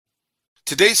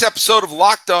Today's episode of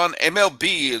Locked On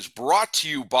MLB is brought to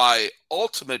you by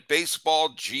Ultimate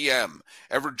Baseball GM.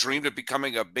 Ever dreamed of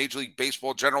becoming a Major League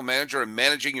Baseball general manager and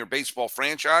managing your baseball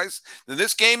franchise? Then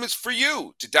this game is for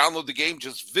you. To download the game,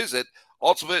 just visit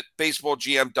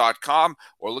ultimatebaseballgm.com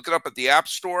or look it up at the App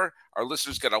Store. Our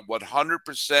listeners get a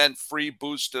 100% free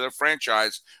boost to their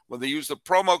franchise when they use the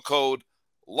promo code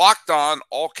LOCKEDON,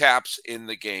 all caps, in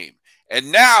the game.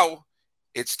 And now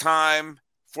it's time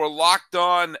for Locked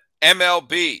On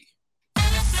MLB.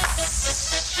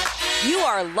 You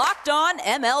are Locked On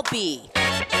MLB.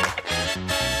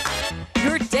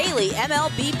 Your daily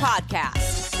MLB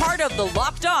podcast. Part of the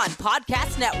Locked On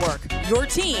Podcast Network. Your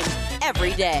team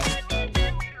every day.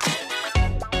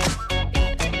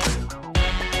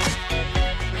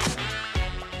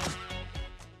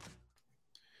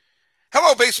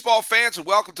 Hello, baseball fans, and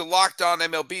welcome to Locked On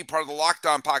MLB, part of the Locked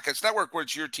On Podcast Network, where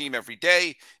it's your team every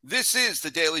day. This is the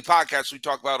daily podcast. We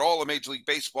talk about all of Major League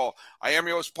Baseball. I am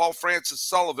your host, Paul Francis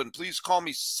Sullivan. Please call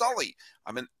me Sully.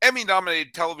 I'm an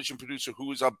Emmy-nominated television producer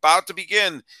who is about to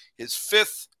begin his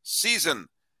 5th season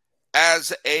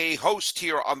as a host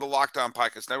here on the Locked On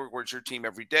Podcast Network, where it's your team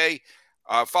every day.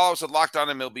 Follow us at Locked On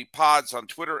MLB Pods on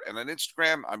Twitter and on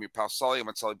Instagram. I'm your pal Sully. I'm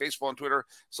on Sully Baseball on Twitter,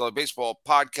 Sully Baseball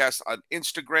Podcast on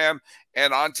Instagram.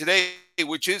 And on today,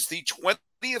 which is the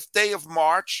 20th day of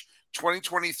March,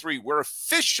 2023, we're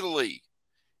officially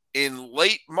in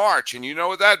late March. And you know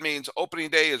what that means. Opening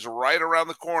day is right around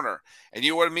the corner. And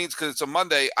you know what it means because it's a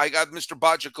Monday. I got Mr.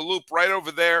 Baja Kaloop right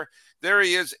over there. There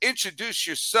he is. Introduce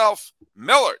yourself,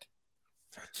 Millard.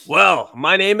 Well,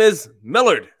 my name is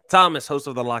Millard Thomas, host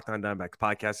of the Locked On Diamondbacks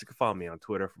podcast. You can follow me on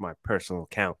Twitter for my personal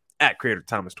account at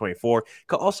CreatorThomas24. You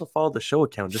can also follow the show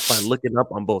account just by looking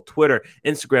up on both Twitter,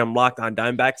 Instagram, Locked On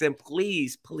Diamondbacks. And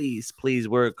please,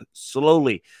 we're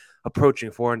slowly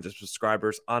approaching 400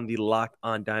 subscribers on the Locked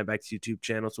On Diamondbacks YouTube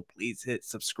channel. So please hit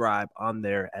subscribe on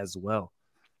there as well.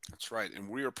 That's right. And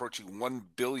we're approaching 1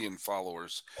 billion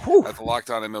followers at the Locked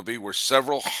On MLB. We're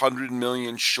several hundred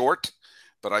million short,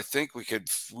 but I think we could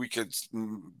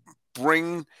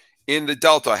bring in the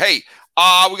Delta. Hey,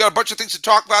 we got a bunch of things to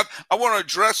talk about. I want to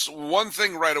address one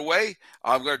thing right away.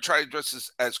 I'm going to try to address this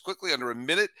as quickly under a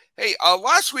minute. Hey,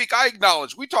 last week I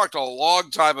acknowledged we talked a long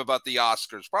time about the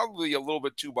Oscars, probably a little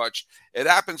bit too much. It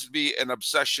happens to be an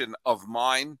obsession of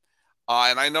mine,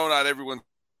 and I know not everyone's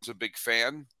a big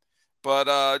fan, but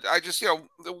I just,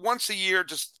 once a year,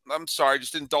 just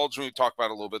indulge when we talk about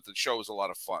it a little bit. The show is a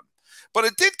lot of fun. But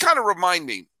it did kind of remind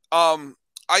me,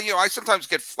 I sometimes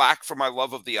get flack for my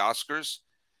love of the Oscars.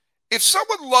 If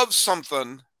someone loves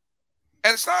something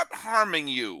and it's not harming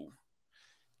you,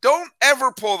 don't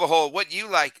ever pull the whole, what you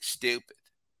like, stupid.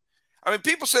 I mean,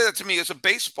 people say that to me as a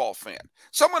baseball fan.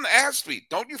 Someone asked me,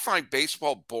 don't you find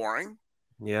baseball boring?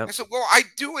 Yeah. I said, well, I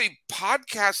do a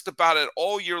podcast about it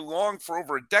all year long for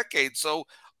over a decade, so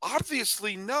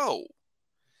obviously no.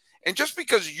 And just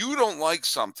because you don't like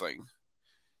something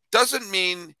doesn't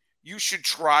mean you should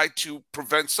try to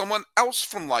prevent someone else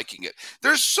from liking it.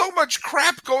 There's so much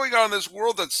crap going on in this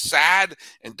world that's sad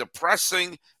and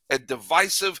depressing and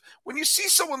divisive. When you see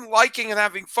someone liking and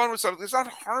having fun with something, it's not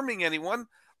harming anyone.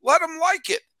 Let them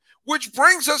like it. Which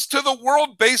brings us to the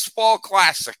World Baseball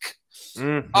Classic.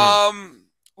 Mm-hmm. I'm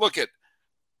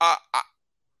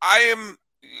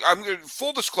going to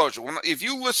full disclosure. If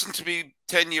you listened to me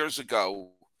 10 years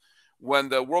ago, when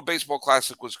the World Baseball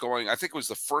Classic was going, I think it was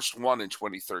the first one in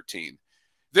 2013.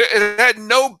 It had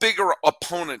no bigger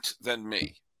opponent than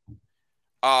me,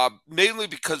 mainly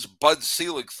because Bud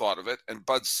Selig thought of it, and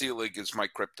Bud Selig is my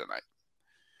kryptonite.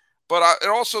 But it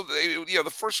also,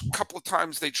 the first couple of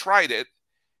times they tried it,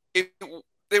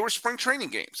 they were spring training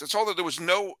games. That's all. That there was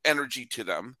no energy to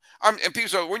them. And people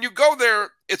say, when you go there,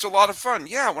 it's a lot of fun.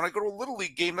 Yeah, when I go to a Little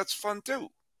League game, that's fun too.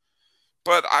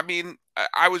 But I mean,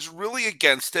 I was really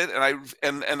against it, and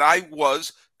I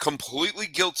was completely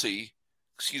guilty.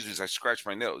 Excuse me, as I scratch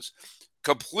my nose.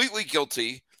 Completely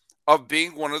guilty of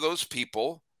being one of those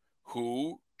people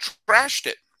who trashed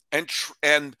it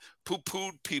and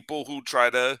poo-pooed people who try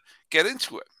to get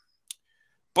into it.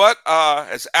 But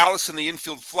as Allison, the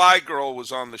infield fly girl,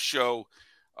 was on the show,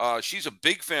 she's a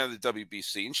big fan of the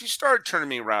WBC, and she started turning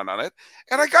me around on it.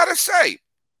 And I gotta say,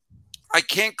 I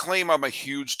can't claim I'm a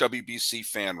huge WBC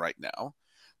fan right now,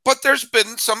 but there's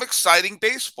been some exciting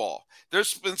baseball.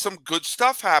 There's been some good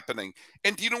stuff happening.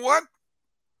 And do you know what?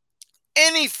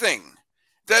 Anything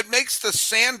that makes the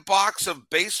sandbox of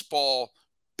baseball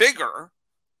bigger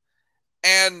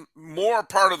and more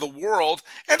part of the world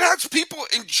and has people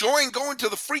enjoying going to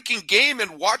the freaking game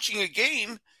and watching a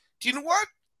game, do you know what?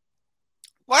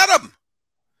 Let them.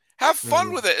 Have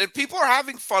fun with it. And people are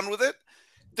having fun with it.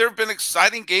 there have been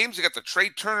exciting games. You got the Trey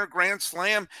Turner Grand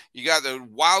Slam. You got the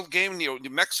wild game, New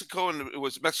Mexico, and it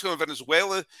was Mexico and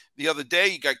Venezuela the other day.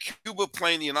 You got Cuba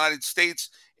playing the United States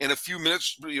in a few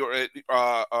minutes. We're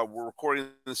recording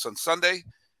this on Sunday.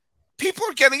 People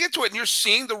are getting into it, and you're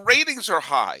seeing the ratings are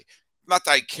high. Not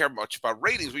that I care much about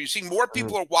ratings, but you're seeing more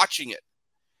people are watching it,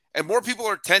 and more people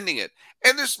are attending it,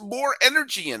 and there's more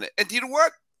energy in it. And you know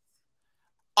what?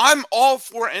 I'm all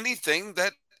for anything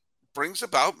that brings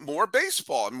about more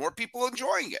baseball and more people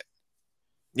enjoying it.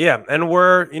 Yeah, and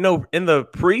we're, in the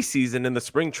preseason, in the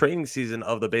spring training season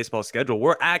of the baseball schedule,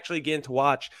 we're actually getting to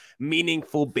watch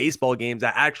meaningful baseball games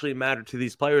that actually matter to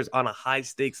these players on a high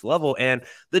stakes level. And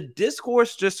the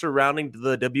discourse just surrounding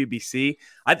the WBC,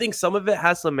 I think some of it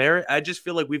has some merit. I just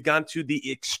feel like we've gone to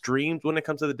the extremes when it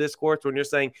comes to the discourse, when you're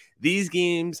saying these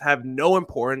games have no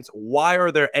importance. Why are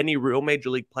there any real major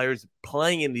league players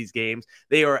playing in these games?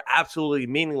 They are absolutely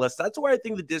meaningless. That's where I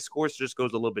think the discourse just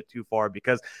goes a little bit too far,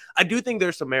 because I do think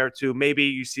there's some merit to maybe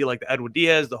you see like the Edwin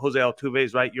Diaz, the Jose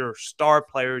Altuves, right? Your star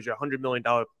players, your $100 million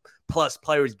plus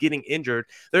players getting injured.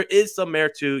 There is some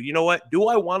merit to, you know what? Do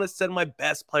I want to send my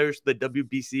best players to the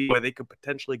WBC where they could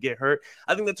potentially get hurt?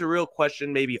 I think that's a real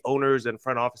question maybe owners and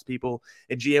front office people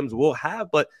and GMs will have.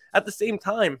 But at the same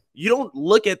time, you don't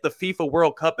look at the FIFA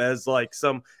World Cup as like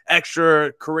some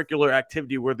extracurricular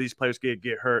activity where these players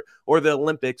get hurt, or the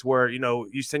Olympics where,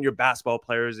 you send your basketball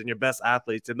players and your best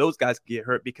athletes and those guys get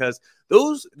hurt, because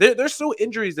there's still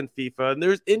injuries in FIFA and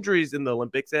there's injuries in the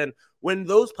Olympics. And when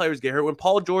those players get hurt, when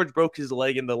Paul George broke his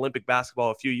leg in the Olympic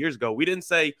basketball a few years ago, we didn't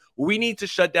say we need to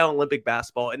shut down Olympic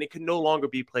basketball and it can no longer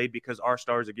be played because our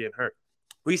stars are getting hurt.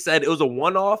 We said it was a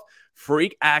one-off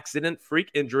freak accident, freak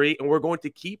injury, and we're going to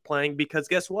keep playing because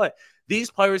guess what?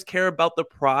 These players care about the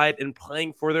pride in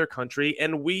playing for their country,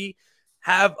 and we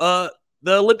have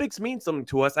the Olympics mean something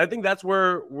to us. I think that's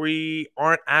where we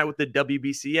aren't at with the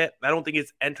WBC yet. I don't think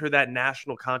it's entered that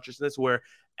national consciousness where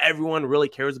everyone really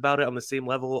cares about it on the same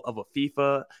level of a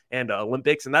FIFA and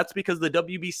Olympics. And that's because the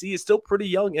WBC is still pretty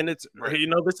young. And it's,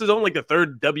 this is only like the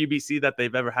third WBC that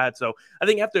they've ever had. So I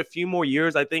think after a few more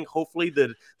years, I think hopefully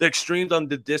the extremes on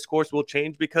the discourse will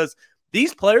change, because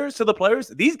these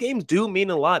games do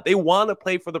mean a lot. They want to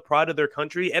play for the pride of their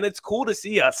country. And it's cool to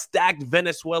see a stacked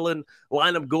Venezuelan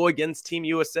lineup go against Team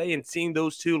USA and seeing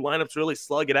those two lineups really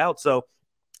slug it out. So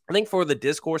I think for the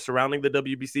discourse surrounding the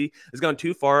WBC has gone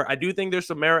too far. I do think there's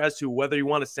some merit as to whether you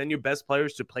want to send your best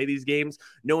players to play these games,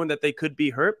 knowing that they could be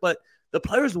hurt, but the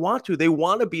players want to. They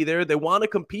want to be there. They want to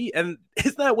compete. And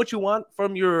isn't that what you want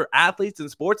from your athletes in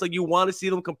sports? Like, you want to see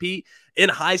them compete in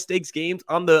high stakes games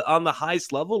on the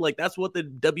highest level. Like, that's what the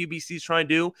WBC is trying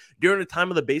to do during the time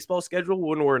of the baseball schedule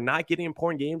when we're not getting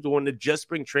important games, when it's just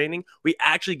spring training. We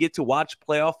actually get to watch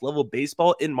playoff level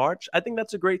baseball in March. I think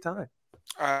that's a great time.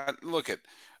 Look at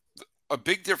a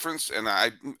big difference, and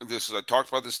I talked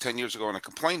about this 10 years ago and I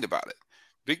complained about it.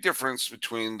 Big difference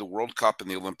between the World Cup and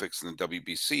the Olympics and the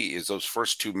WBC is those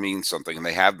first two mean something, and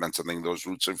they have meant something. Those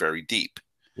roots are very deep.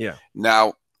 Yeah.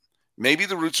 Now, maybe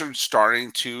the roots are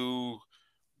starting to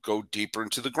go deeper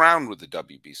into the ground with the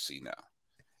WBC now.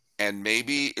 And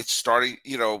maybe it's starting,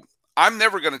 I'm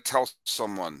never going to tell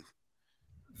someone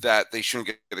that they shouldn't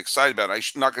get excited about it.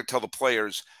 I'm not going to tell the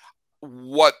players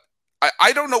what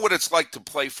I don't know what it's like to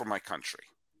play for my country.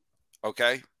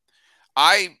 Okay.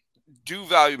 I do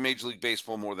value Major League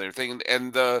Baseball more than anything.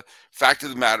 And the fact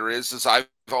of the matter is I've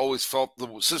always felt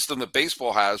the system that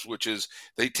baseball has, which is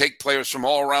they take players from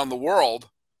all around the world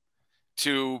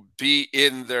to be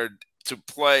to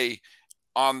play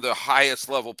on the highest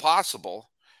level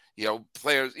possible.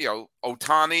 Players,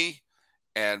 Ohtani,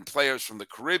 and players from the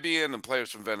Caribbean, and players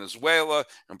from Venezuela,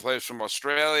 and players from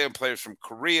Australia, and players from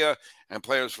Korea, and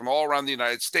players from all around the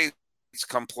United States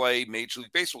come play Major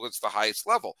League Baseball. It's the highest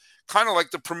level, kind of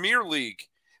like the Premier League,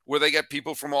 where they get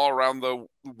people from all around the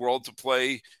world to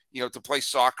play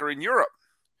soccer in Europe.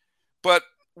 But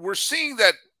we're seeing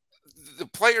that the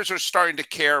players are starting to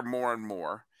care more and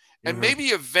more, and maybe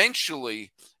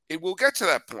eventually it will get to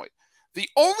that point. The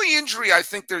only injury I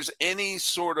think there's any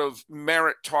sort of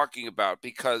merit talking about,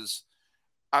 because,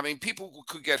 people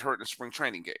could get hurt in a spring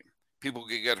training game. People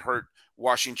could get hurt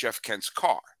washing Jeff Kent's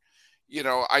car.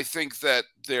 I think that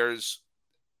there's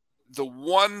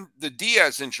the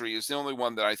Diaz injury is the only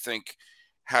one that I think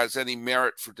has any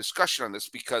merit for discussion on this,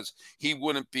 because he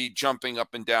wouldn't be jumping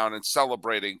up and down and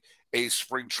celebrating a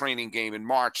spring training game in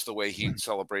March the way he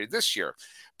celebrated this year.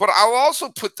 But I'll also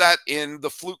put that in the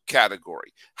fluke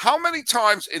category. How many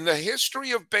times in the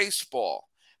history of baseball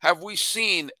have we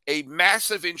seen a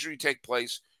massive injury take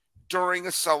place during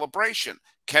a celebration?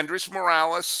 Kendrys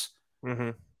Morales.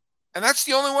 And that's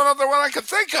the only other one I could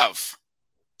think of.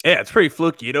 Yeah, it's pretty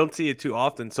fluky. You don't see it too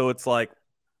often. So it's like,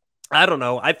 I don't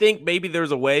know. I think maybe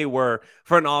there's a way where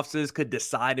front offices could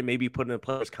decide and maybe put in a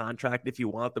player's contract if you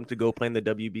want them to go play in the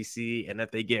WBC. And if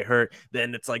they get hurt,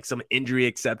 then it's like some injury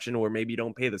exception where maybe you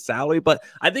don't pay the salary. But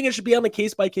I think it should be on a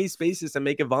case-by-case basis and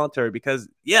make it voluntary because,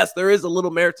 yes, there is a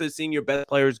little merit to seeing your best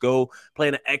players go play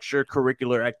in an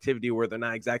extracurricular activity where they're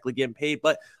not exactly getting paid.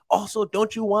 But also,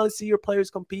 don't you want to see your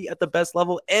players compete at the best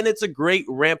level? And it's a great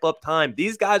ramp-up time.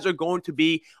 These guys are going to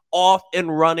be off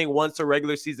and running once the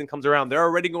regular season comes around. They're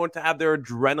already going to have their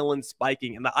adrenaline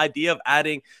spiking. And the idea of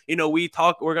adding, we're going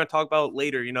to talk about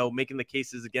later, making the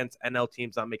cases against NL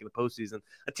teams not making the postseason.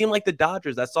 A team like the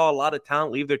Dodgers that saw a lot of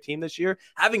talent leave their team this year,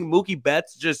 having Mookie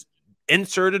Betts just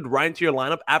inserted right into your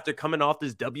lineup after coming off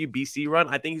this WBC run,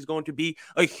 I think he's going to be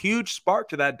a huge spark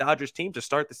to that Dodgers team to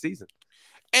start the season.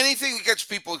 Anything that gets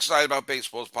people excited about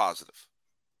baseball is positive.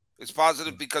 It's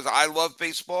positive because I love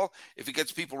baseball. If it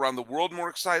gets people around the world more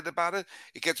excited about it,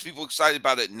 it gets people excited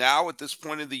about it now at this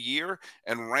point of the year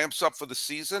and ramps up for the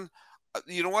season.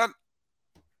 You know what?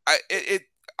 I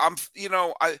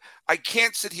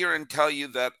can't sit here and tell you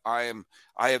that I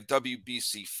have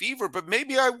WBC fever, but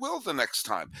maybe I will the next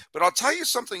time. But I'll tell you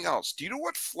something else. Do you know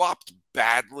what flopped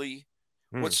badly?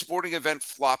 What sporting event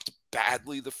flopped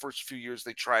badly the first few years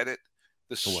they tried it?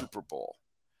 The Super Bowl.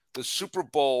 The Super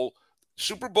Bowl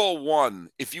 1,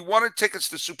 if you wanted tickets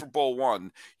to Super Bowl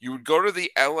 1, you would go to the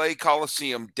LA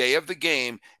Coliseum day of the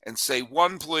game and say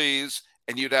 1, please,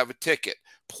 and you'd have a ticket.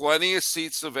 Plenty of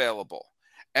seats available.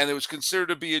 And it was considered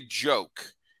to be a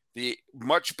joke. The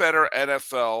much better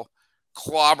NFL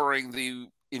clobbering the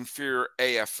inferior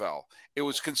AFL. It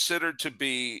was considered to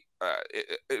be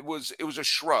it was a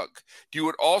shrug. Do you know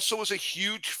what also was a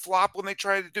huge flop when they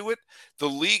tried to do it? The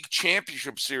League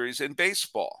Championship Series in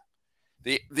baseball.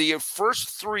 The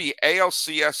first 3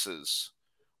 ALCSs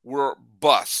were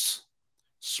busts.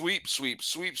 Sweep.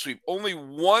 Only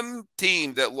one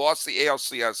team that lost the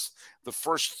ALCS the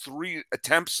first 3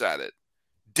 attempts at it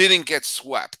didn't get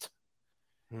swept.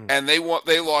 And they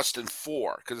lost in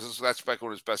 4 because that's back when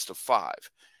it was best of 5.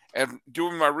 And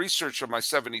doing my research on my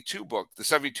 72 book, the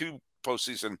 72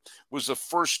 postseason was the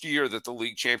first year that the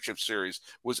League Championship Series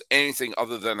was anything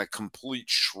other than a complete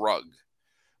shrug.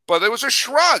 But it was a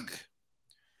shrug.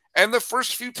 And the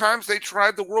first few times they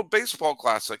tried the World Baseball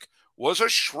Classic was a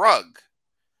shrug.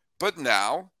 But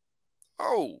now,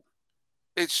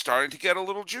 it's starting to get a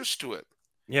little juice to it.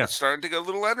 Yeah. It's starting to get a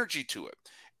little energy to it.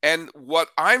 And what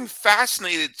I'm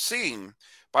fascinated seeing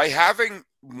by having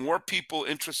more people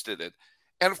interested in it,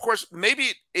 and of course, maybe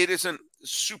it isn't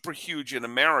super huge in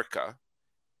America.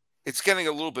 It's getting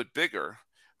a little bit bigger.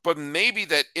 But maybe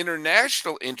that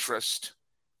international interest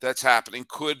that's happening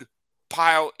could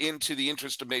pile into the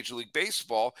interest of Major League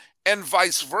Baseball and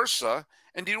vice versa.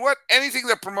 And you know what? Anything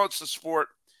that promotes the sport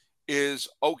is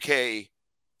okay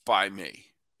by me.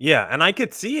 Yeah, and I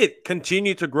could see it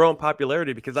continue to grow in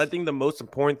popularity because I think the most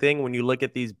important thing when you look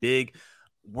at these big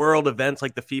world events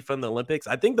like the FIFA and the Olympics,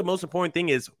 I think the most important thing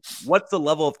is what's the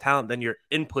level of talent that you're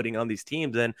inputting on these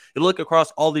teams. And you look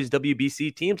across all these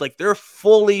WBC teams, like they're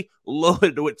fully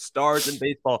loaded with stars in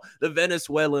baseball. The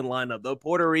Venezuelan lineup, the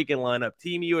Puerto Rican lineup,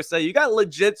 Team USA, you got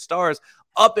legit stars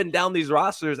up and down these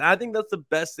rosters. And I think that's the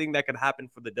best thing that could happen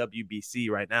for the WBC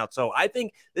right now. So I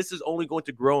think this is only going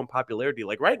to grow in popularity.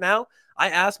 Like right now, I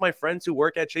asked my friends who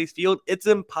work at Chase Field, it's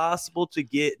impossible to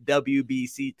get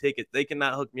WBC tickets. They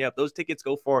cannot hook me up. Those tickets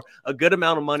go for a good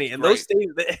amount of money. And those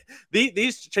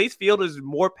these Chase Field is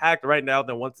more packed right now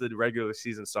than once the regular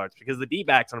season starts because the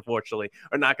D-backs, unfortunately,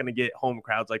 are not going to get home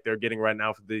crowds like they're getting right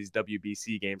now for these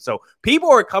WBC games. So people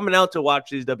are coming out to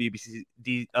watch these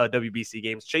WBC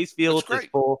games. Chase Field is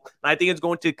full. And I think it's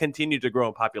going to continue to grow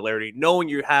in popularity, knowing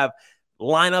you have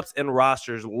lineups and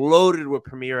rosters loaded with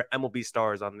premier MLB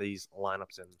stars on these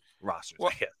lineups and rosters.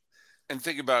 Well, and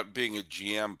think about being a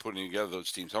GM putting together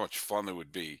those teams, how much fun it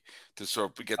would be to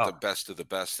sort of get the best of the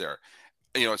best there.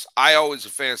 You know, I always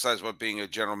fantasize about being a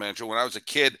general manager. When I was a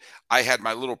kid, I had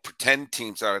my little pretend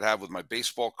teams I would have with my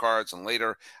baseball cards, and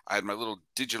later I had my little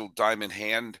digital diamond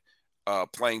hand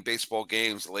playing baseball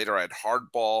games. Later I had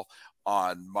hardball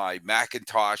on my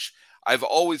Macintosh. I've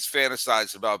always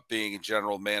fantasized about being a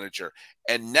general manager.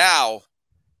 And now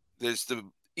there's the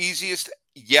easiest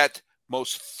yet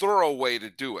most thorough way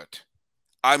to do it.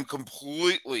 I'm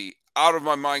completely out of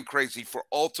my mind crazy for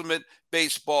Ultimate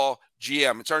Baseball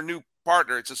GM. It's our new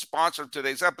partner. It's a sponsor of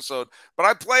today's episode, but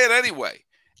I play it anyway.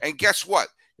 And guess what?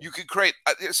 You could create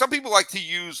some people like to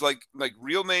use like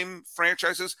real name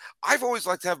franchises. I've always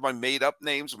liked to have my made up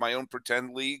names, my own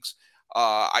pretend leagues.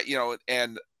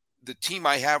 And the team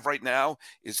I have right now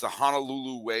is the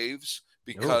Honolulu Waves,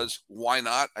 because why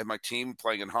not? I have my team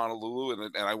playing in Honolulu,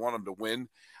 and I want them to win.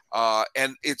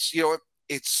 And it's,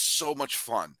 it's so much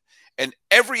fun. And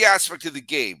every aspect of the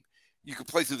game, you can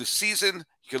play through the season.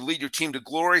 You can lead your team to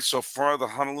glory. So far, the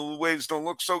Honolulu Waves don't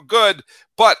look so good,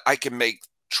 but I can make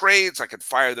trades. I can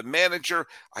fire the manager.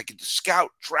 I can scout,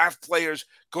 draft players,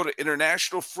 go to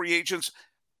international free agents,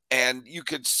 and you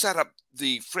can set up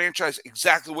the franchise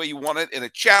exactly the way you want it in a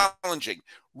challenging,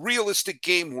 realistic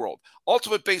game world.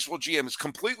 Ultimate Baseball GM is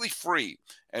completely free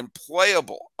and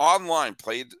playable online.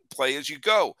 Play as you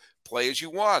go. Play as you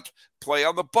want. Play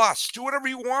on the bus. Do whatever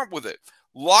you want with it.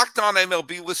 Locked On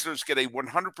MLB listeners get a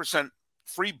 100%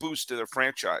 free boost to their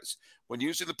franchise when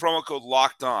using the promo code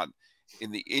Locked On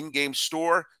in the in-game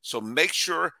store. So make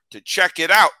sure to check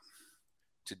it out.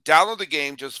 To download the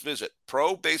game, just visit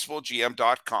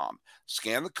probaseballgm.com.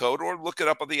 Scan the code or look it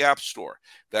up on the App Store.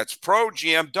 That's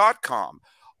progm.com.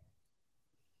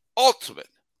 Ultimate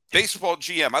Baseball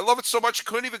GM. I love it so much it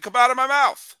couldn't even come out of my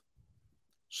mouth.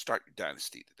 Start your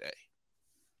dynasty today.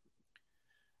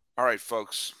 All right,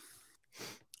 folks.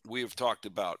 We have talked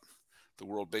about the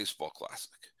World Baseball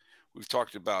Classic. We've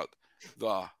talked about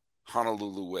the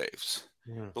Honolulu Waves.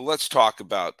 But let's talk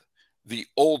about the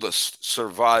oldest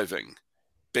surviving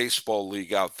baseball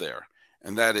league out there,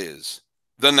 and that is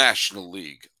the National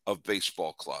League of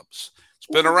Baseball Clubs. It's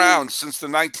been around since the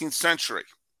 19th century.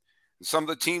 And some of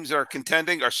the teams that are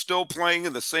contending are still playing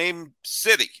in the same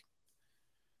city.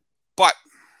 But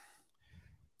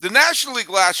the National League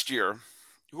last year,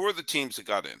 who are the teams that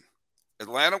got in?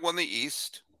 Atlanta won the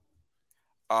East.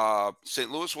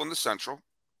 St. Louis won the Central.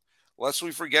 Lest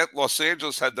we forget, Los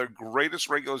Angeles had their greatest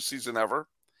regular season ever.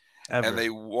 And they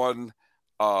won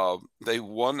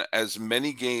as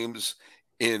many games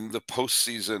in the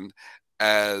postseason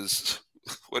as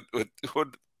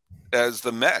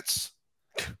the Mets.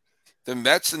 The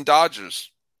Mets and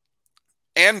Dodgers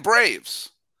and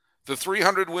Braves, the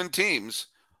 300-win teams,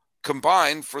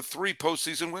 combined for 3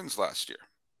 postseason wins last year.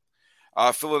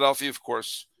 Philadelphia, of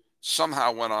course,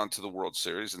 somehow went on to the World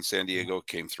Series, and San Diego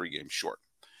came 3 games short.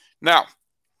 Now,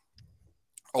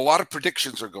 a lot of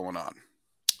predictions are going on.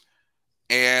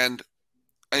 And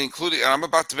I'm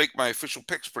about to make my official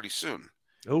picks pretty soon.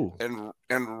 Oh.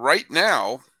 And right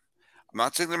now, I'm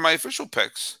not saying they're my official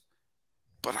picks,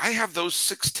 but I have those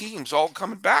 6 teams all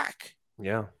coming back.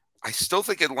 Yeah. I still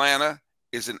think Atlanta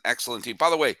is an excellent team.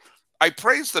 By the way, I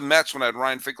praised the Mets when I had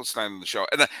Ryan Finkelstein on the show.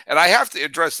 And I have to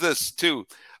address this, too.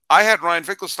 I had Ryan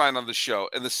Finkelstein on the show,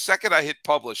 and the second I hit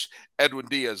publish, Edwin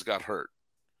Diaz got hurt.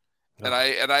 Oh. And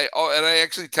I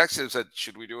actually texted him and said,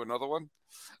 should we do another one?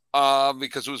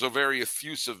 Because it was a very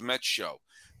effusive Mets show.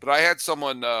 But I had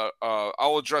someone,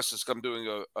 I'll address this. I'm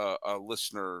doing a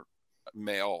listener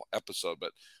mail episode,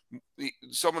 but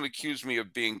someone accused me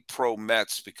of being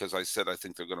pro-Mets because I said I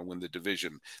think they're going to win the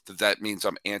division. That means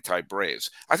I'm anti-Braves.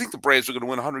 I think the Braves are going to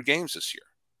win 100 games this year.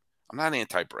 I'm not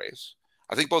anti-Braves.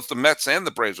 I think both the Mets and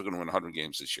the Braves are going to win 100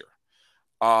 games this year.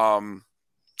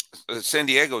 San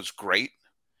Diego is great.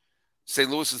 St.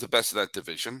 Louis is the best of that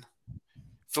division.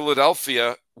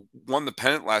 Philadelphia won the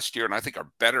pennant last year and I think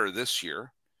are better this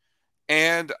year.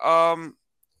 And,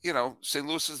 St.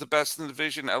 Louis is the best in the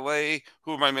division. LA,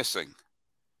 who am I missing?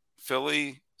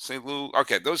 Philly, St. Louis.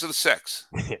 Okay, those are the 6.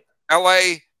 LA,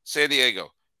 San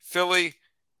Diego, Philly,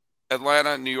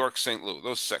 Atlanta, New York, St. Louis.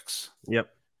 Those 6. Yep.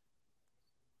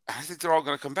 I think they're all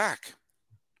going to come back.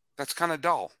 That's kind of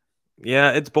dull.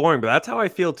 Yeah, it's boring, but that's how I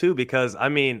feel too, because I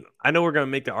mean, I know we're going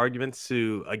to make the arguments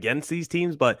against these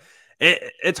teams, but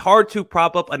it's hard to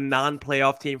prop up a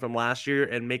non-playoff team from last year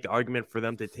and make the argument for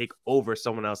them to take over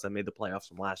someone else that made the playoffs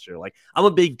from last year. Like, I'm a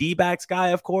big D-backs guy,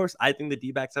 of course. I think the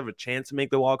D-backs have a chance to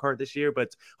make the wild card this year, but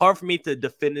it's hard for me to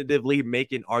definitively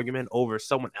make an argument over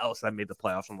someone else that made the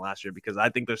playoffs from last year, because I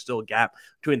think there's still a gap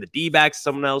between the D-backs,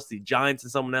 someone else, the Giants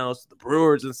and someone else, the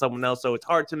Brewers and someone else. So it's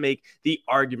hard to make the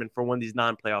argument for one of these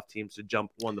non-playoff teams to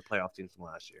jump one of the playoff teams from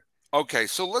last year. Okay,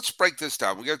 so let's break this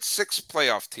down. We got 6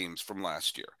 playoff teams from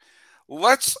last year.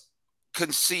 Let's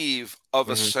conceive of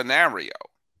a scenario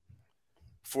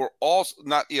for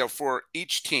for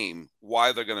each team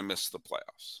why they're going to miss the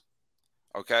playoffs.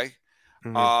 Okay?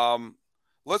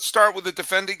 Let's start with the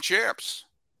defending champs,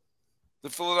 the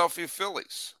Philadelphia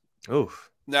Phillies. Oof.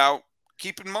 Now,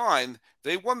 keep in mind,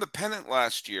 they won the pennant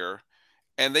last year,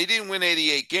 and they didn't win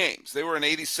 88 games. They were an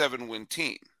 87-win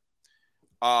team.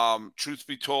 Truth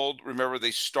be told, remember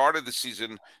they started the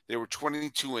season, they were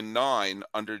 22-29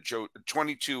 under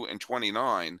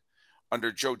 29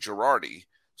 under Joe Girardi.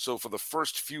 So for the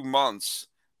first few months,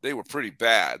 they were pretty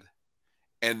bad.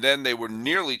 And then they were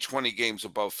nearly 20 games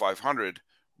above 500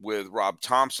 with Rob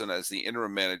Thompson as the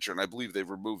interim manager, and I believe they've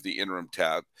removed the interim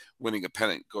tab. Winning a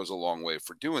pennant goes a long way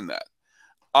for doing that.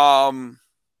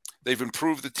 They've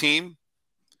improved the team.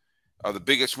 The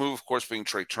biggest move, of course, being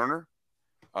Trey Turner.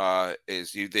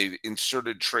 They've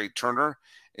inserted Trey Turner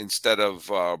instead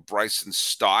of Bryson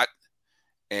Stott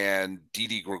and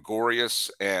Didi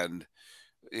Gregorius, and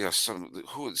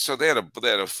so they had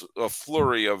a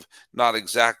flurry of not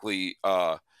exactly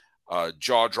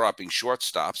jaw-dropping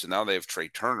shortstops, and now they have Trey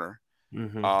Turner.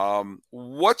 Mm-hmm.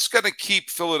 What's going to keep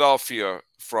Philadelphia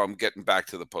from getting back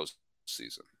to the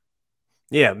postseason?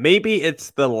 Yeah, maybe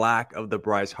it's the lack of the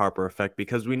Bryce Harper effect,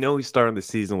 because we know he's starting the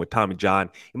season with Tommy John.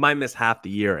 He might miss half the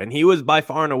year, and he was by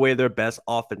far and away their best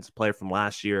offensive player from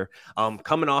last year,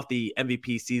 coming off the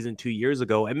MVP season 2 years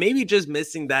ago, and maybe just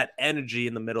missing that energy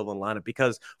in the middle of the lineup,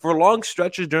 because for long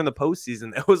stretches during the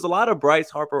postseason, it was a lot of Bryce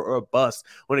Harper or a bust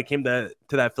when it came to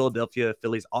that Philadelphia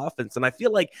Phillies offense. And I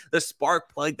feel like the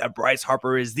spark plug that Bryce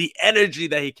Harper is, the energy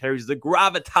that he carries, the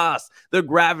gravitas, the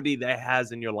gravity that he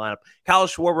has in your lineup. Kyle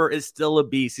Schwarber is still a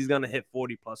beast. He's going to hit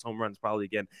 40-plus home runs probably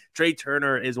again. Trey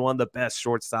Turner is one of the best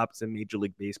shortstops in Major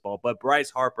League Baseball, but Bryce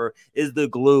Harper is the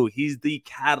glue. He's the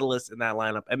catalyst in that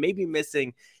lineup, and maybe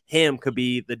missing him could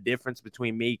be the difference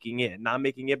between making it and not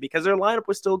making it, because their lineup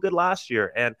was still good last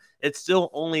year, and it still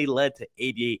only led to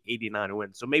 88, 89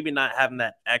 wins. So maybe not having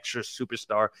that extra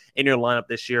superstar in your lineup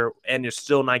this year, and you're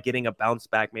still not getting a bounce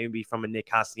back maybe from a Nick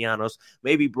Castellanos.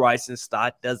 Maybe Bryson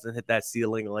Stott doesn't hit that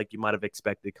ceiling like you might have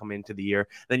expected coming into the year.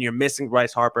 Then you're missing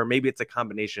Bryce Harper. Maybe it's a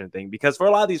combination of things, because for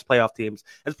a lot of these playoff teams,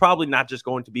 it's probably not just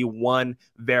going to be one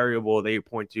variable they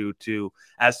point to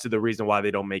as to the reason why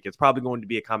they don't make it. It's probably going to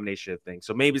be a combination of things.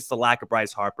 So maybe it's the lack of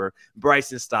Bryce Harper,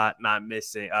 Bryson Stott not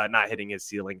hitting his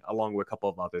ceiling, along with a couple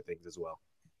of other things as well.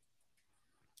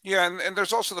 Yeah, and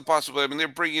there's also the possibility. I mean, they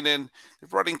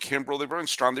brought in Kimbrel, they brought in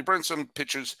Strahm, they brought in some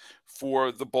pitchers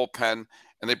for the bullpen,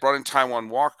 and they brought in Taijuan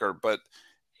Walker. But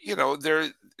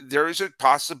there is a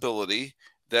possibility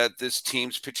that this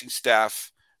team's pitching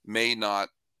staff may not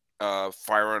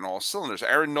fire on all cylinders.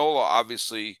 Aaron Nola,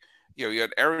 obviously, you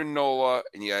had Aaron Nola,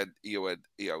 and you had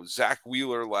Zach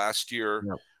Wheeler last year.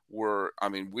 Yep.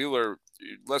 Wheeler,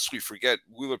 lest we forget,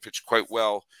 Wheeler pitched quite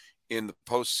well in the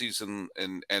postseason,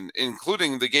 and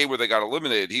including the game where they got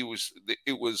eliminated. It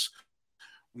was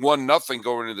 1-0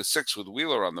 going into the 6th with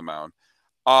Wheeler on the mound.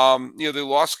 They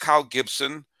lost Kyle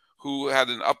Gibson, who had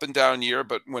an up and down year,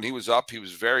 but when he was up, he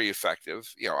was very effective.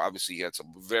 Obviously he had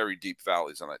some very deep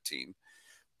valleys on that team,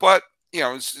 but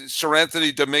Sir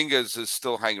Anthony Dominguez is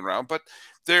still hanging around. But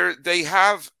they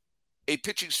have a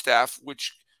pitching staff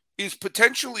which is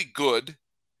potentially good,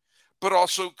 but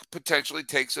also potentially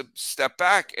takes a step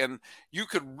back. And you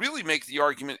could really make the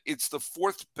argument it's the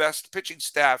 4th best pitching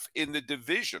staff in the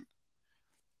division,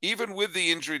 even with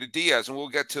the injury to Diaz. And we'll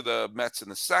get to the Mets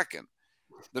in a second.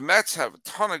 The Mets have a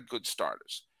ton of good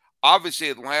starters. Obviously,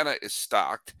 Atlanta is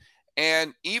stocked.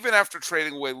 And even after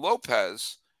trading away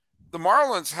Lopez, the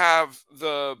Marlins have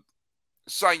the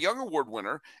Cy Young Award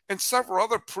winner and several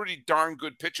other pretty darn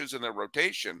good pitchers in their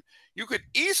rotation. You could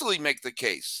easily make the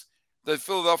case that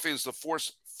Philadelphia is the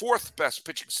 4th best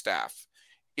pitching staff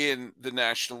in the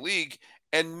National League,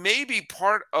 and maybe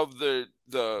part of the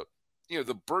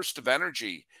burst of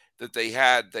energy that they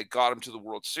had that got them to the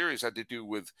World Series had to do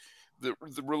with the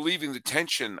relieving the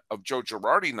tension of Joe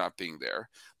Girardi not being there.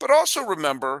 But also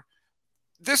remember,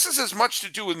 this is as much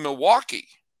to do with Milwaukee.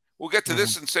 We'll get to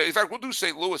this and say, in fact, we'll do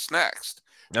St. Louis next.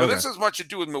 Okay. But this has much to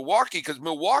do with Milwaukee, because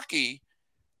Milwaukee,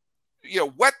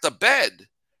 wet the bed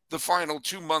the final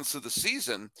 2 months of the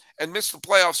season and missed the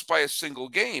playoffs by a single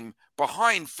game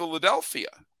behind Philadelphia.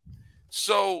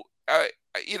 So, the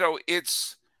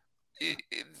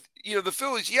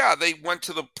Phillies, they went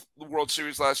to the World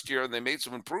Series last year and they made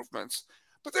some improvements,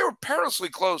 but they were perilously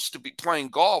close to be playing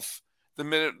golf the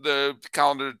minute the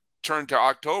calendar turned to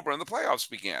October and the playoffs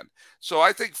began. So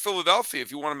I think Philadelphia,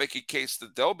 if you want to make a case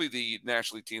that they'll be the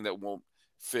National League team that won't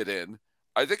fit in,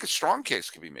 I think a strong case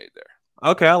can be made there.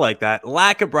 Okay, I like that.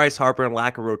 Lack of Bryce Harper and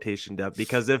lack of rotation depth,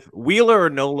 because if Wheeler or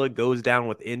Nola goes down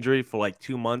with injury for like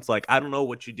 2 months, I don't know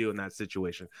what you do in that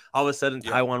situation. All of a sudden,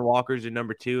 Taijuan Walker's your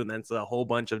number 2, and then it's a whole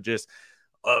bunch of just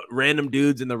random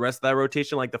dudes in the rest of that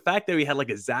rotation. Like the fact that we had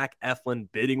a Zach Eflin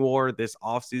bidding war this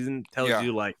offseason tells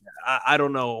you I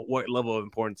don't know what level of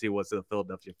importance he was to the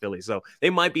Philadelphia Phillies. So they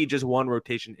might be just one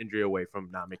rotation injury away from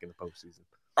not making the postseason.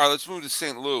 All right, let's move to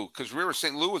St. Louis, because remember,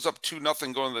 St. Louis was up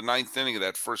 2-0 going to the 9th inning of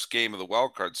that first game of the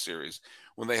wild card series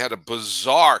when they had a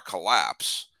bizarre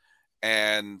collapse.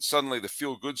 And suddenly the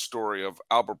feel-good story of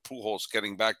Albert Pujols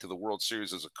getting back to the World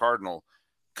Series as a Cardinal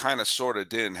kind of sort of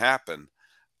didn't happen.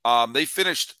 They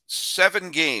finished 7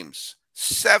 games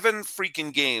 7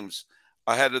 freaking games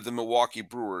ahead of the Milwaukee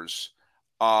Brewers.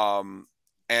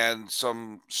 And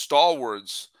some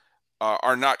stalwarts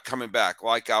are not coming back,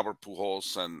 like Albert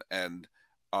Pujols and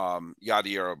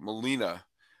Yadier Molina.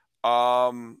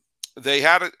 They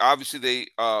had it, obviously,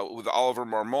 with Oliver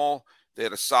Marmol, they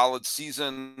had a solid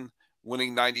season,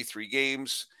 winning 93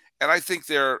 games. And I think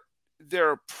they're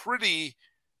a pretty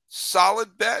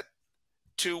solid bet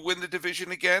to win the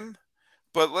division again.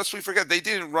 But lest we forget, they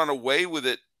didn't run away with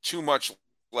it too much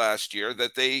last year.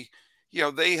 That they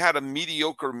had a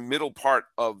mediocre middle part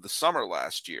of the summer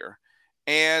last year.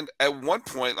 And at one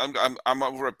point, I'm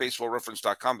over at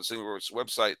baseballreference.com, the St. Louis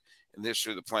website in the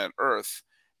history of the planet Earth.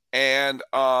 And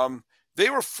they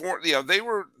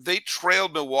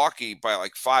trailed Milwaukee by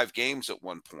like 5 games at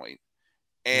one point.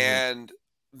 And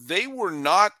they were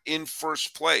not in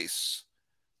first place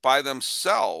by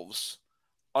themselves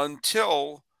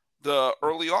until the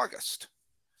early August.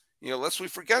 Lest we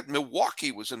forget,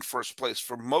 Milwaukee was in first place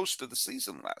for most of the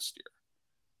season last year.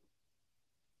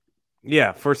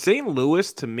 Yeah, for St.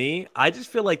 Louis, to me, I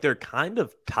just feel like they're kind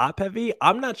of top heavy.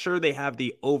 I'm not sure they have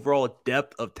the overall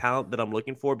depth of talent that I'm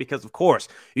looking for because, of course,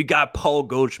 you got Paul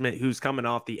Goldschmidt, who's coming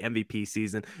off the MVP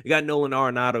season. You got Nolan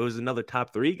Arenado, who's another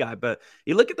top 3 guy. But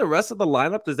you look at the rest of the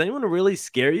lineup, does anyone really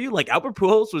scare you? Like, Albert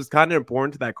Pujols was kind of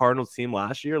important to that Cardinals team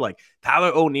last year. Like,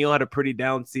 Tyler O'Neill had a pretty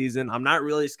down season. I'm not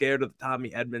really scared of the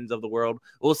Tommy Edmonds of the world.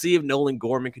 We'll see if Nolan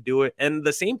Gorman could do it. And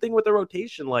the same thing with the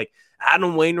rotation. Like,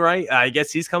 Adam Wainwright, I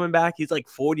guess he's coming back. He's like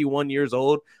 41 years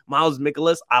old. Miles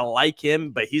Mikolas, I like him,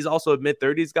 but he's also a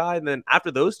mid-30s guy. And then after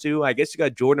those two, I guess you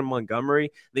got Jordan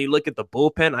Montgomery. Then you look at the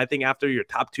bullpen. I think after your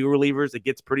top 2 relievers, it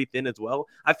gets pretty thin as well.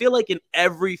 I feel like in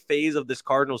every phase of this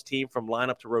Cardinals team, from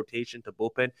lineup to rotation to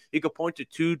bullpen, you could point to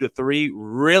 2 to 3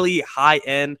 really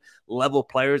high-end level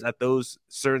players at those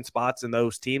certain spots in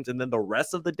those teams. And then the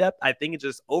rest of the depth, I think it's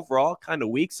just overall kind of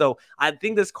weak. So I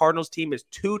think this Cardinals team is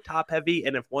too top-heavy.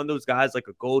 And if one of those guys like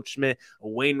a Goldschmidt, a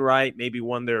Wainwright, maybe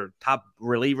one of their top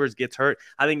relievers gets hurt,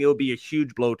 I think it will be a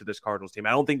huge blow to this Cardinals team.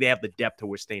 I don't think they have the depth to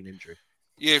withstand injury.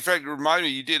 Yeah, in fact, remind me,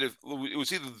 you did. It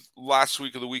was either last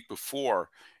week or the week before.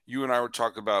 You and I were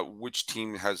talking about which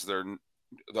team has the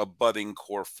budding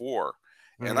core 4,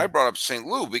 and I brought up St.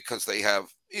 Louis because they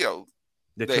have,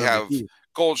 they have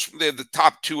Goldschmidt. They have the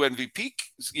top 2 MVP,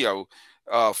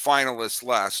 finalists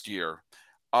last year.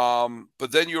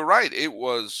 But then you're right; it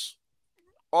was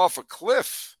off a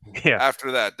cliff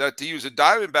after that. To use a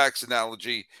Diamondbacks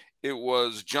analogy, it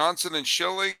was Johnson and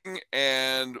Schilling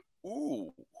and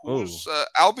who's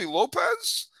Albie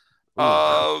Lopez?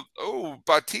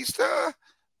 Bautista?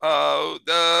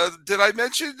 Did I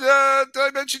mention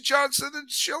Johnson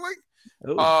and Schilling?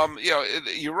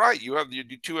 You're right. You have your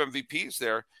 2 MVPs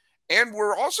there, and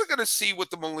we're also going to see what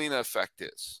the Molina effect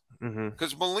is,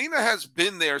 because Molina has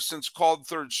been there since called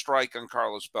third strike on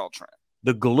Carlos Beltran,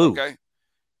 the glue. Okay.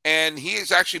 And he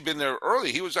has actually been there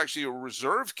early. He was actually a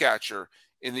reserve catcher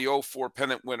in the 04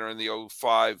 pennant winner and the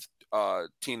 05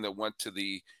 team that went to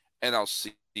the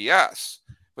NLCS.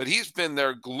 But he's been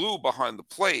their glue behind the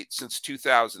plate since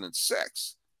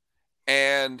 2006.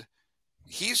 And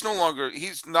he's not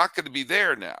going to be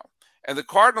there now. And the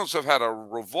Cardinals have had a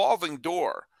revolving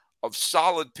door of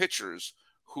solid pitchers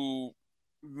who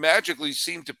magically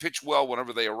seem to pitch well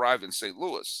whenever they arrive in St.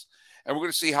 Louis. And we're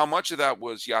going to see how much of that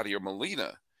was Yadier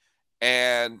Molina.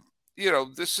 And,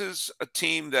 this is a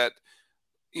team that,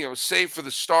 save for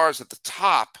the stars at the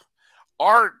top,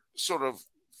 are sort of,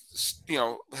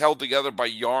 held together by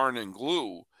yarn and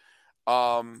glue.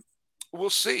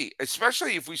 We'll see,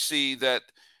 especially if we see that,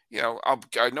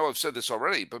 I know I've said this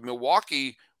already, but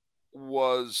Milwaukee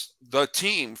was the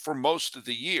team for most of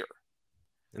the year.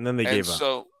 And then they gave up.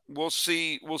 So we'll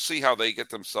see how they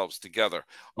get themselves together.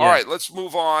 Yeah. All right, let's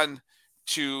move on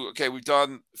to, we've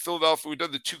done Philadelphia. We've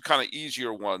done the 2 kind of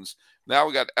easier ones. Now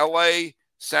we got LA,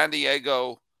 San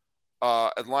Diego,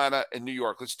 Atlanta, and New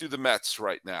York. Let's do the Mets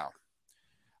right now.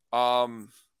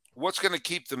 What's going to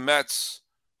keep the Mets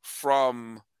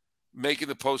from making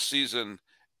the postseason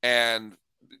and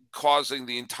causing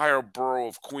the entire borough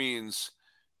of Queens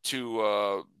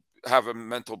to have a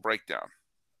mental breakdown?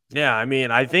 Yeah, I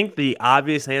mean, I think the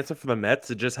obvious answer for the Mets,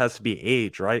 it just has to be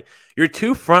age, right? Your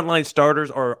 2 frontline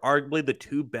starters are arguably the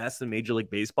 2 best in Major League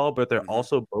Baseball, but they're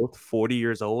also both 40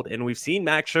 years old. And we've seen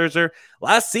Max Scherzer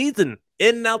last season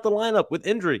in and out the lineup with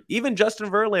injury. Even Justin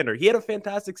Verlander, he had a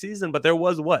fantastic season, but there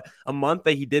was a month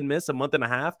that he did miss, a month and a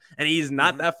half, and he's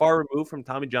not that far removed from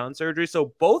Tommy John surgery.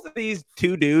 So both of these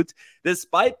two dudes,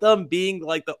 despite them being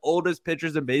like the oldest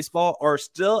pitchers in baseball, are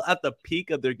still at the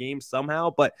peak of their game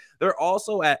somehow, but they're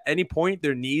also at any point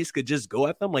their knees could just go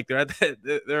at them. Like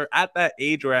they're at that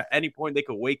age where at any point they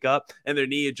could wake up and their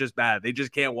knee is just bad. They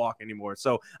just can't walk anymore.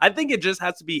 So I think it just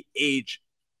has to be age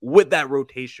with that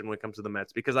rotation when it comes to the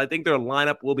Mets, because I think their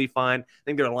lineup will be fine. I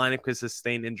think their lineup could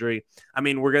sustain injury. I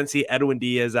mean, we're going to see Edwin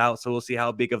Diaz out, so we'll see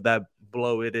how big of that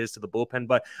blow it is to the bullpen.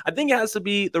 But I think it has to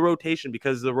be the rotation,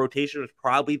 because the rotation was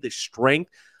probably the strength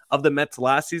of the Mets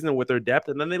last season with their depth,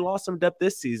 and then they lost some depth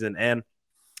this season. And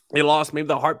they lost maybe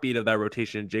the heartbeat of that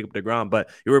rotation, Jacob deGrom, but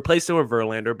you replaced him with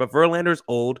Verlander. But Verlander's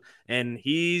old, and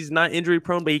he's not injury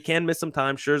prone, but he can miss some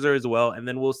time. Scherzer as well. And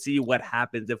then we'll see what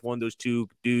happens if one of those two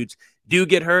dudes do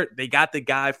get hurt. They got the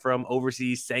guy from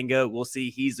overseas, Senga. We'll see.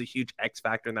 He's a huge X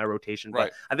factor in that rotation.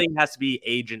 Right. But I think it has to be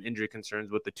age and injury concerns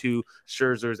with the two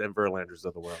Scherzers and Verlanders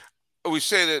of the world. We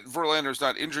say that Verlander's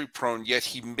not injury prone, yet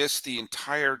he missed the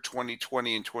entire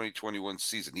 2020 and 2021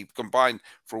 season. He combined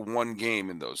for one game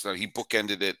in those. Now he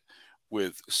bookended it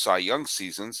with Cy Young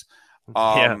seasons.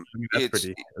 I mean, that's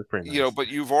pretty nice. But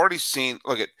you've already seen,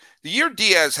 look at the year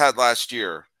Diaz had last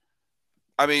year.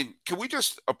 I mean, can we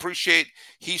just appreciate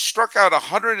he struck out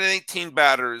 118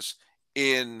 batters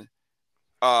in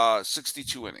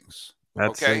 62 innings.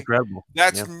 That's incredible.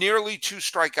 That's nearly 2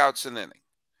 strikeouts an inning.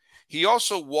 He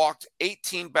also walked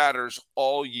 18 batters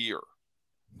all year,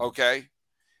 okay?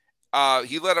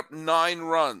 He let up 9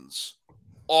 runs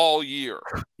all year.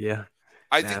 Yeah.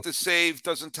 I think the save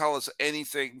doesn't tell us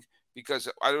anything, because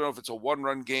I don't know if it's a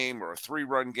 1-run game or a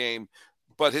 3-run game,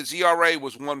 but his ERA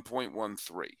was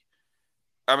 1.13.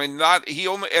 I mean,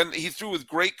 he threw with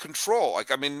great control.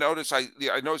 Like, I mean, notice I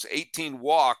noticed 18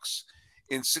 walks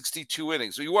in 62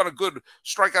 innings. So you want a good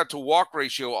strikeout to walk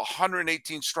ratio,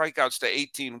 118 strikeouts to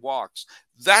 18 walks.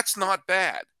 That's not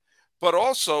bad. But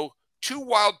also 2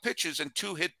 wild pitches and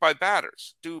 2 hit by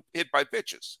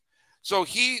pitches. So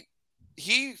he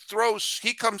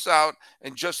comes out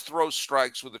and just throws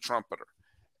strikes with a trumpeter.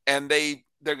 And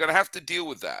they're going to have to deal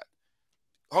with that.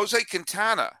 Jose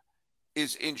Quintana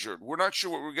is injured. We're not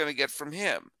sure what we're going to get from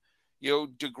him.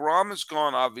 DeGrom is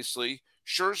gone, obviously.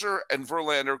 Scherzer and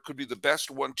Verlander could be the best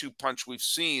 1-2 punch we've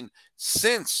seen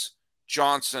since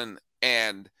Johnson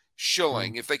and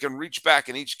Schilling, if they can reach back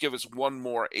and each give us one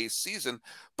more ace season.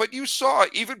 But you saw,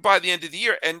 even by the end of the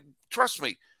year, and trust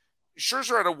me,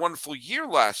 Scherzer had a wonderful year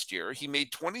last year. He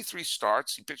made 23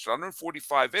 starts. He pitched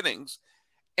 145 innings,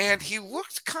 and he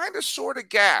looked kind of sort of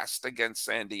gassed against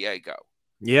San Diego.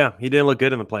 Yeah, he didn't look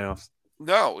good in the playoffs.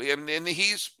 No, and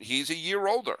he's a year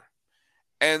older.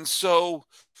 And so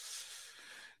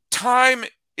time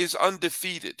is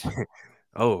undefeated.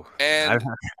 And I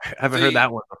haven't heard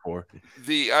that one before.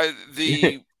 The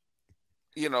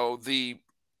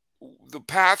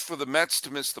path for the Mets to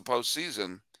miss the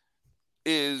postseason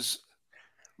is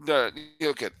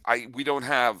we don't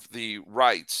have the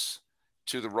rights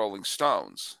to the Rolling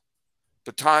Stones,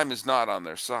 but time is not on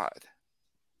their side.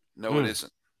 No, it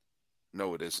isn't.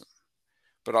 No, it isn't.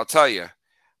 But I'll tell you,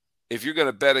 if you're going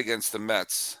to bet against the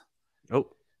Mets, you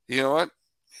know what?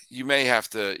 You may have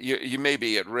to. You may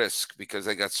be at risk because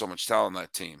they got so much talent on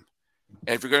that team.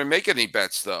 And if you're going to make any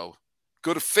bets, though,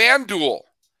 go to FanDuel.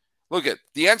 Look at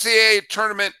the NCAA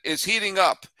tournament is heating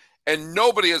up, and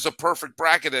nobody has a perfect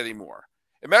bracket anymore.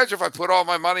 Imagine if I put all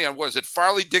my money on,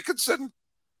 Farley Dickinson?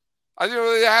 I didn't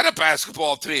know they had a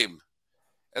basketball team,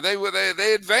 and they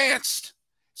advanced.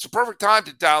 It's the perfect time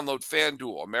to download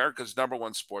FanDuel, America's #1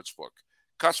 sportsbook.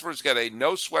 Customers get a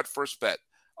no-sweat first bet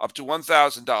up to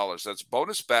 $1,000. That's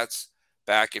bonus bets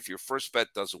back if your first bet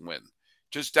doesn't win.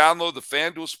 Just download the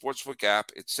FanDuel Sportsbook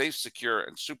app. It's safe, secure,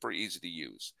 and super easy to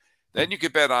use. Then you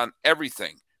can bet on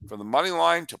everything from the money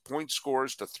line to point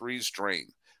scores to threes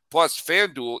drained. Plus,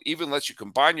 FanDuel even lets you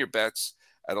combine your bets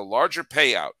at a larger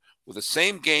payout with a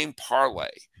same-game parlay.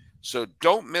 So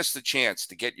don't miss the chance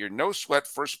to get your no-sweat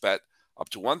first bet up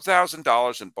to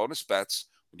 $1,000 in bonus bets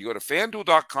when you go to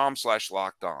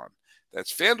FanDuel.com/lockedon.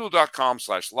 That's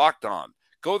FanDuel.com/lockedon.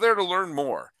 Go there to learn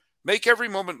more. Make every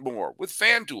moment more with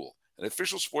FanDuel, an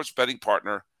official sports betting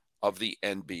partner of the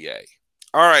NBA.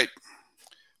 All right.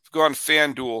 Go on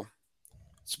FanDuel.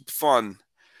 It's fun.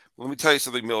 Let me tell you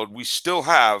something, Millard. We still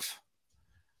have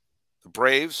the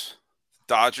Braves,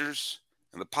 Dodgers,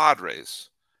 and the Padres.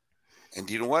 And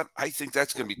you know what? I think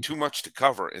that's going to be too much to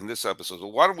cover in this episode. So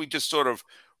why don't we just sort of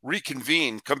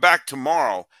reconvene, come back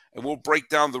tomorrow, and we'll break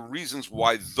down the reasons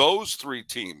why those 3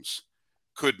 teams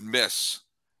could miss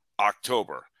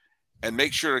October. And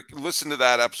make sure to listen to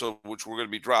that episode, which we're going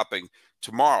to be dropping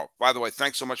tomorrow. By the way,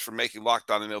 thanks so much for making Locked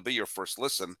On MLB your first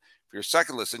listen. For your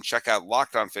second listen, check out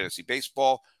Locked On Fantasy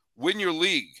Baseball. Win your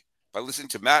league by listening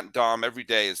to Matt and Dom every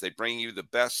day as they bring you the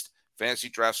best fantasy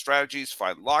draft strategies.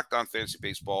 Find Locked On Fantasy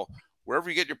Baseball wherever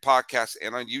you get your podcasts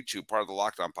and on YouTube, part of the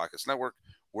Locked On Podcast Network,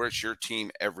 where it's your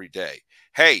team every day.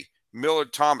 Hey,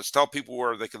 Millard, Thomas, tell people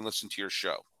where they can listen to your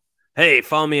show. Hey,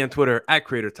 follow me on Twitter at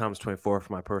CreatorThomas24 for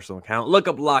my personal account. Look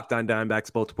up Locked On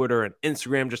Diamondbacks, both Twitter and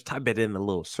Instagram. Just type it in the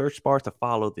little search bar to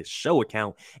follow this show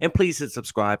account. And please hit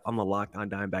subscribe on the Locked On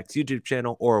Diamondbacks YouTube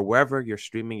channel or wherever you're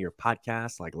streaming your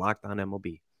podcasts like Locked On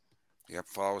MLB. Yep,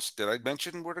 follow us. Did I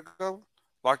mention where to go?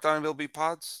 Locked On MLB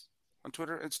Pods on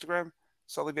Twitter, Instagram,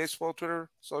 Sully Baseball, Twitter,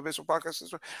 Sully Baseball Podcast,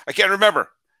 Instagram. I can't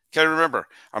remember.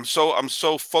 I'm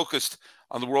so focused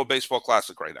on the World Baseball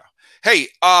Classic right now. Hey,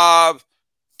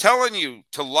 telling you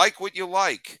to like what you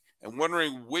like and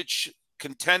wondering which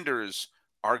contenders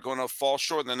are going to fall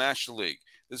short in the National League.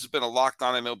 This has been a Locked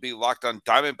On MLB, Locked On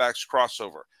Diamondbacks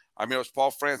crossover. I'm your host,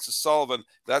 Paul Francis Sullivan.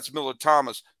 That's Millard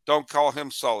Thomas. Don't call him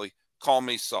Sully. Call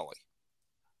me Sully.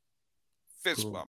 Fist bump.